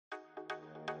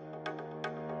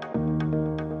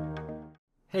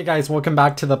Hey guys, welcome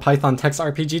back to the Python text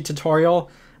RPG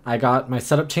tutorial. I got my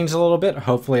setup changed a little bit.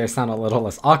 Hopefully I sound a little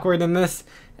less awkward in this.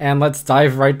 And let's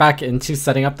dive right back into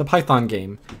setting up the Python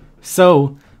game.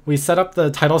 So we set up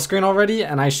the title screen already,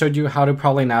 and I showed you how to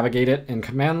probably navigate it in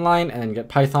command line and get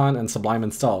Python and Sublime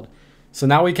installed. So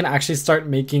now we can actually start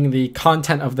making the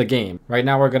content of the game. Right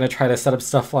now we're going to try to set up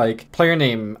stuff like player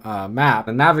name, map,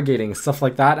 and navigating, stuff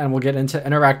like that, and we'll get into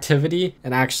interactivity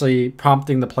and actually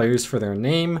prompting the players for their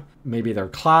name, maybe their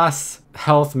class,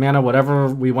 health, mana, whatever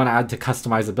we want to add to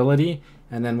customizability,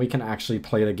 and then we can actually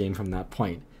play the game from that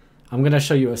point. I'm going to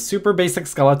show you a super basic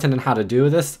skeleton on how to do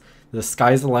this. The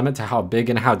sky's the limit to how big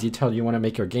and how detailed you want to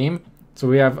make your game. So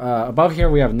we have, above here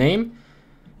we have name,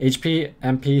 HP,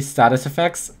 MP, status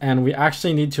effects, and we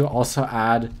actually need to also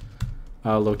add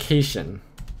location.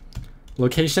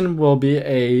 Location will be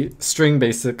a string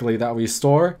basically that we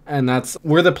store, and that's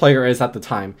where the player is at the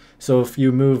time. So if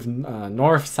you move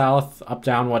north, south, up,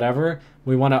 down, whatever,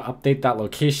 we want to update that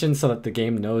location so that the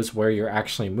game knows where you're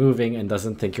actually moving and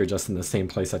doesn't think you're just in the same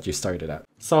place that you started at.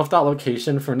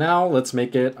 Self.location for now, let's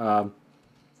make it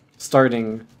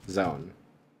starting zone.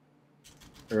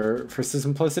 Or for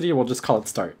simplicity, we'll just call it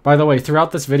start. By the way,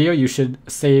 throughout this video, you should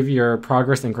save your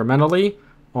progress incrementally.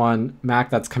 On Mac,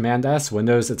 that's Command S.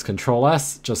 Windows, it's Control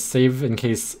S. Just save in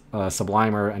case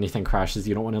Sublime or anything crashes.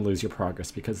 You don't want to lose your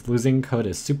progress because losing code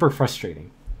is super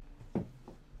frustrating.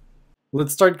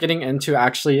 Let's start getting into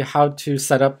actually how to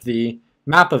set up the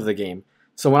map of the game.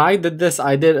 So when I did this,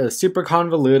 I did a super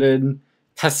convoluted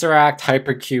Tesseract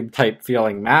Hypercube type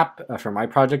feeling map for my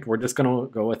project. We're just going to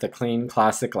go with a clean,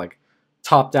 classic, like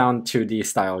top-down 2D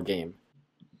style game.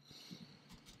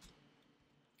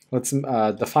 Let's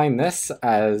define this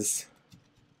as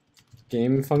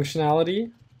game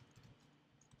functionality,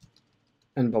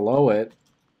 and below it,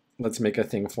 let's make a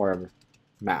thing for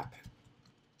map.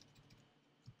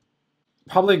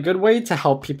 Probably a good way to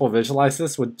help people visualize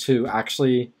this would to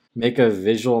actually make a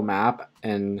visual map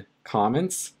in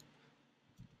comments.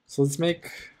 So let's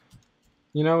make,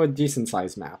 a decent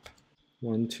sized map.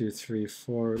 1, 2, 3,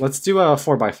 4. Let's do a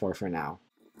 4x4 for now.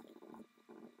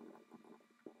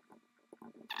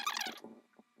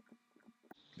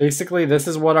 Basically, this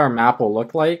is what our map will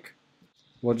look like.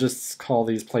 We'll just call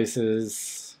these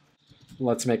places,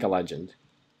 let's make a legend.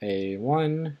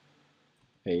 A1,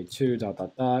 A2, dot,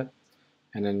 dot, dot.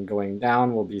 And then going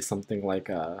down will be something like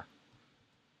a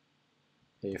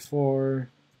A4,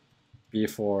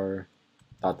 B4,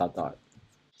 dot, dot, dot.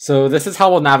 So this is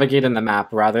how we'll navigate in the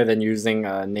map rather than using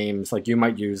names like you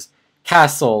might use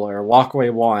Castle or Walkway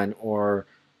 1 or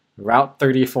Route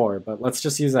 34, but let's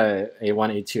just use a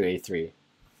A1, A2, A3,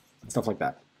 stuff like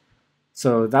that.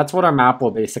 So that's what our map will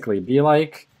basically be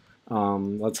like.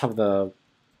 Let's have the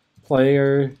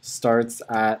player starts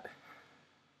at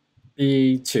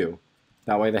B2.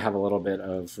 That way they have a little bit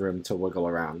of room to wiggle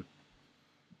around.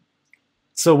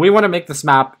 So we want to make this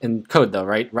map in code though,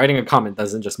 right? Writing a comment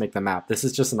doesn't just make the map. This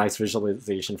is just a nice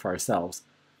visualization for ourselves.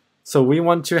 So we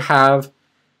want to have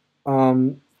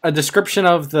a description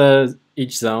of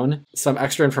each zone, some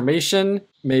extra information,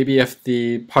 maybe if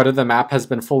the part of the map has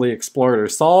been fully explored or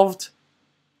solved,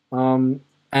 and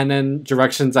then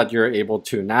directions that you're able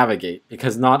to navigate,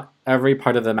 because not every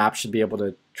part of the map should be able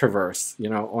to traverse.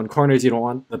 On corners, you don't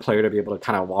want the player to be able to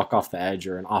kind of walk off the edge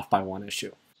or an off by one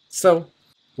issue. So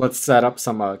let's set up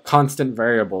some constant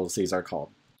variables, these are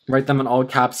called. Write them in all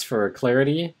caps for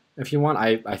clarity if you want.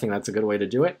 I think that's a good way to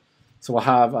do it. So we'll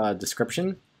have a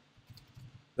description.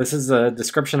 This is a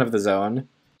description of the zone.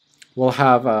 We'll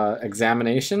have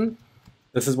examination.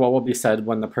 This is what will be said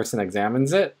when the person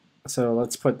examines it. So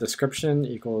let's put description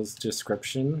equals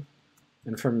description.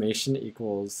 Information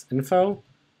equals info.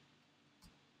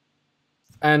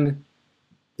 And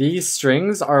these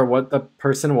strings are what the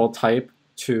person will type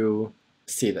to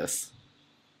see this.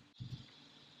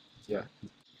 Yeah.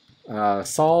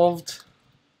 Solved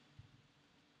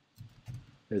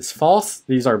is false.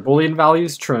 These are Boolean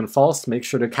values, true and false. Make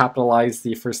sure to capitalize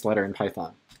the first letter in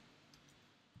Python.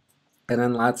 And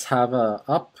then let's have a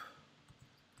up,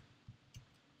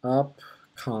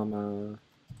 comma,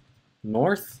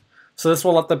 north. So this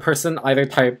will let the person either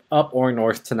type up or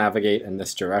north to navigate in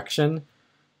this direction.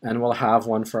 And we'll have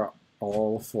one for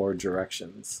all 4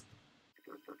 directions.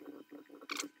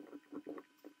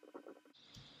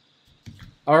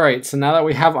 Alright, so now that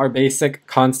we have our basic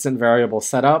constant variable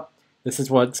set up, this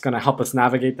is what's going to help us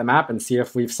navigate the map and see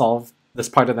if we've solved this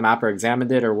part of the map or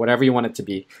examined it or whatever you want it to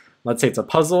be. Let's say it's a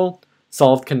puzzle.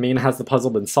 Solved can mean has the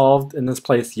puzzle been solved in this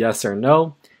place, yes or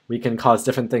no. We can cause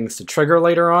different things to trigger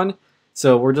later on.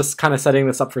 So we're just kind of setting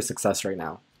this up for success right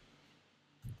now.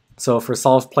 So for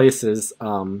solved places,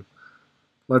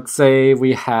 let's say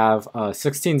we have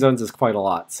 16 zones is quite a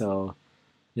lot. So,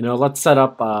 let's set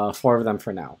up 4 of them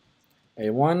for now.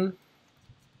 A1,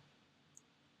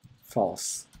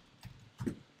 false.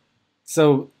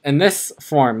 So in this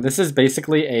form, this is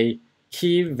basically a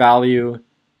key value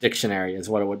dictionary is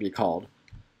what it would be called.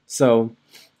 So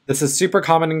this is super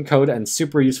common in code and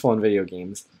super useful in video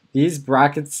games. These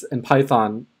brackets in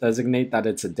Python designate that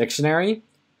it's a dictionary.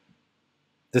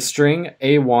 The string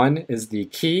A1 is the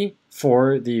key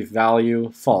for the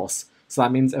value false. So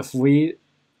that means if we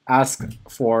ask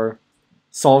for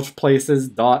solved places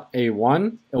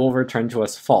 .a1, it will return to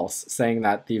us false, saying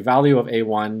that the value of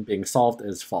A1 being solved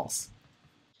is false.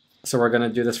 So we're going to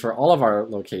do this for all of our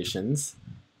locations.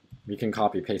 We can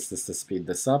copy paste this to speed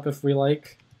this up if we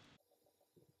like.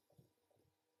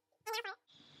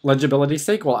 Legibility's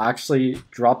sake, we'll actually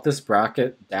drop this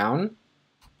bracket down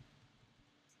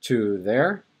to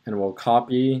there, and we'll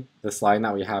copy this line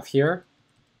that we have here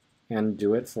and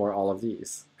do it for all of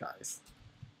these guys.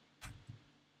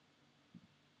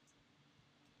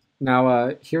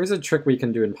 Now, here's a trick we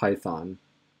can do in Python.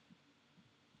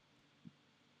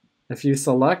 If you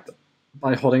select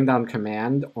by holding down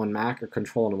Command on Mac or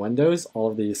Control on Windows,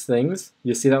 all of these things,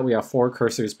 you see that we have 4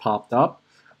 cursors popped up.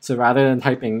 So rather than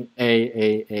typing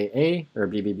A, or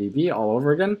B, B, B, B all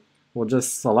over again, we'll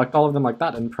just select all of them like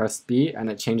that and press B,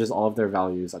 and it changes all of their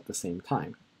values at the same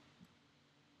time.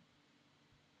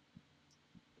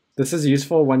 This is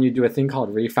useful when you do a thing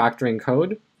called refactoring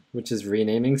code, which is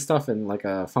renaming stuff in like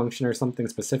a function or something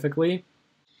specifically.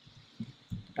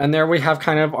 And there we have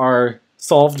kind of our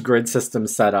solved grid system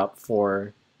set up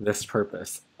for this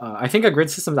purpose. I think a grid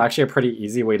system is actually a pretty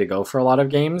easy way to go for a lot of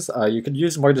games. You could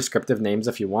use more descriptive names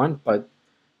if you want, but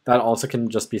that also can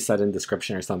just be set in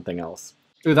description or something else.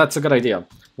 Ooh, that's a good idea.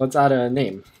 Let's add a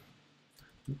name.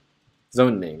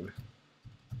 Zone name.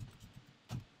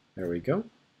 There we go.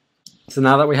 So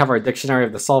now that we have our dictionary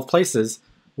of the solved places,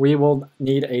 we will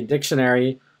need a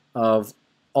dictionary of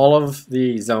all of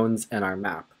the zones in our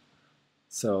map.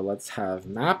 So let's have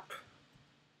map.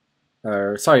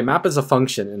 Map is a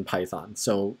function in Python.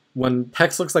 So when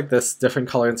text looks like this, different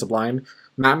color in Sublime,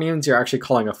 map means you're actually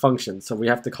calling a function. So we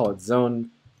have to call it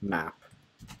zone map.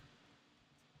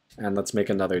 And let's make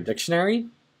another dictionary.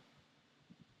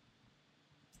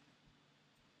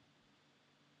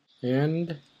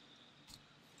 And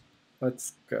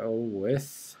let's go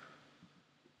with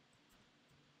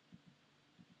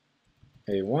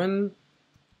A1.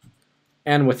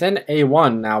 And within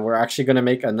A1 now, we're actually going to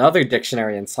make another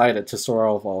dictionary inside it to store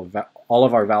all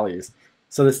of our values.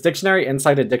 So this dictionary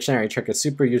inside a dictionary trick is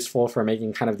super useful for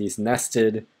making kind of these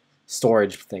nested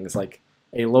storage things, like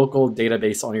a local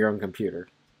database on your own computer.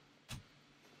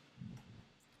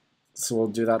 So we'll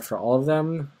do that for all of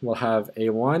them. We'll have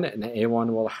A1, and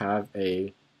A1 will have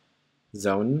a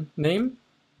zone name.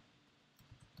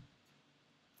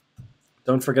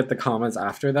 Don't forget the commas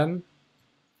after them.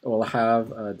 We'll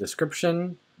have a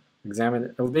description, examine.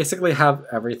 It will basically have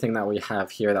everything that we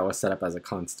have here that was set up as a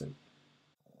constant.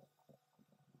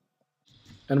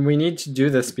 And we need to do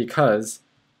this because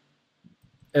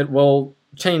it will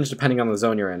change depending on the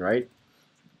zone you're in, right?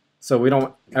 So we don't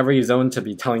want every zone to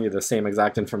be telling you the same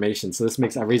exact information. So this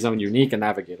makes every zone unique and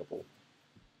navigatable.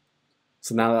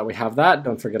 So now that we have that,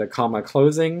 don't forget a comma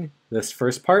closing this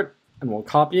first part, and we'll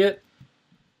copy it.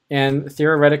 And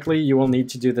theoretically, you will need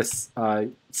to do this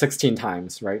 16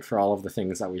 times, right, for all of the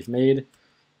things that we've made.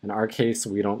 In our case,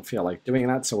 we don't feel like doing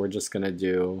that, so we're just going to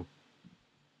do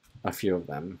a few of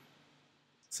them.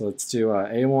 So let's do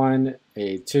A1,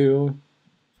 A2,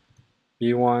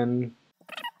 B1.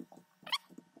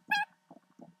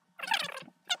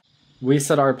 We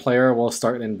said our player will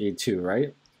start in B2,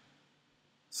 right?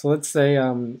 So let's say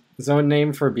zone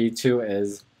name for B2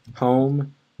 is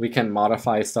home. We can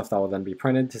modify stuff that will then be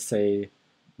printed to say,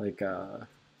 like,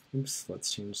 oops,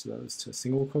 let's change those to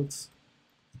single quotes.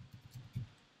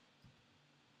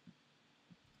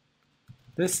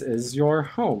 This is your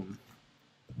home.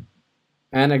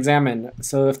 And examine.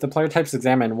 So if the player types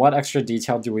examine, what extra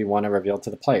detail do we want to reveal to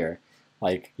the player?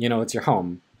 Like, it's your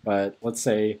home, but let's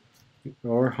say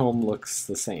your home looks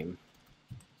the same.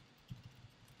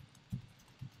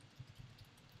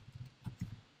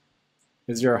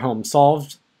 Is your home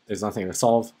solved? There's nothing to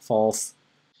solve, false.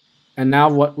 And now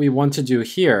what we want to do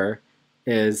here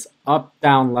is up,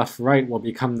 down, left, right will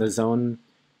become the zone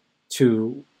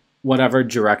to whatever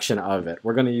direction of it.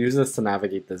 We're going to use this to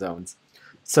navigate the zones.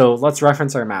 So let's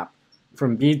reference our map.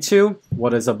 From B2,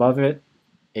 what is above it?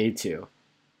 A2.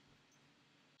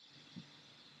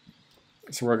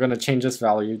 So we're going to change this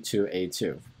value to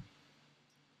A2.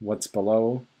 What's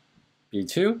below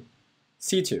B2?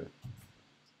 C2.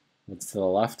 What's to the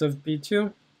left of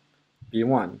B2?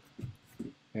 B1,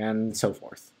 and so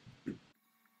forth.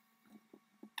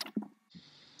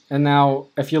 And now,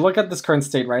 if you look at this current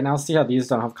state right now, see how these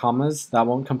don't have commas? That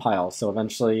won't compile, so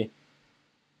eventually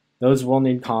those will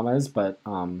need commas, but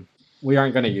we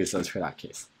aren't going to use those for that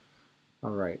case.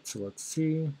 All right, so let's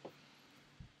see.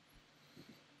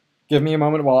 Give me a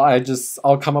moment while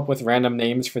I'll come up with random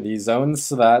names for these zones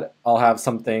so that I'll have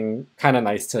something kind of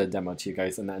nice to demo to you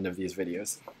guys in the end of these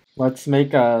videos. Let's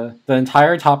make the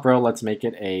entire top row, let's make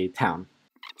it a town.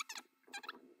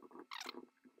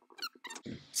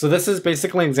 So this is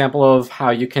basically an example of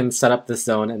how you can set up this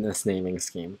zone in this naming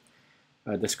scheme.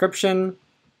 Description,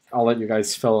 I'll let you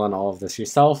guys fill in all of this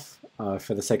yourself.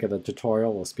 For the sake of the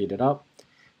tutorial, we'll speed it up.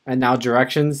 And now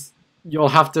directions, you'll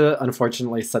have to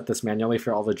unfortunately set this manually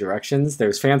for all the directions.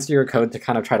 There's fancier code to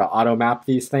kind of try to auto map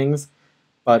these things.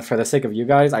 But for the sake of you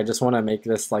guys, I just want to make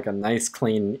this like a nice,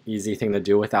 clean, easy thing to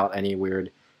do without any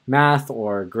weird math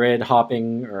or grid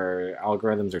hopping or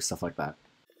algorithms or stuff like that.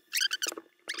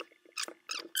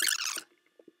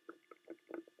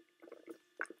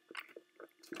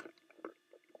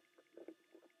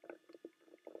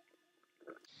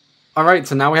 Alright,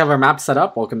 so now we have our map set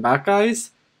up. Welcome back,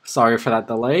 guys. Sorry for that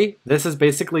delay. This is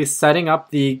basically setting up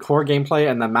the core gameplay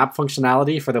and the map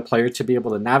functionality for the player to be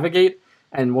able to navigate,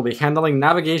 and we'll be handling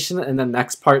navigation in the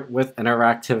next part with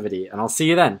interactivity. And I'll see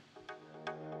you then.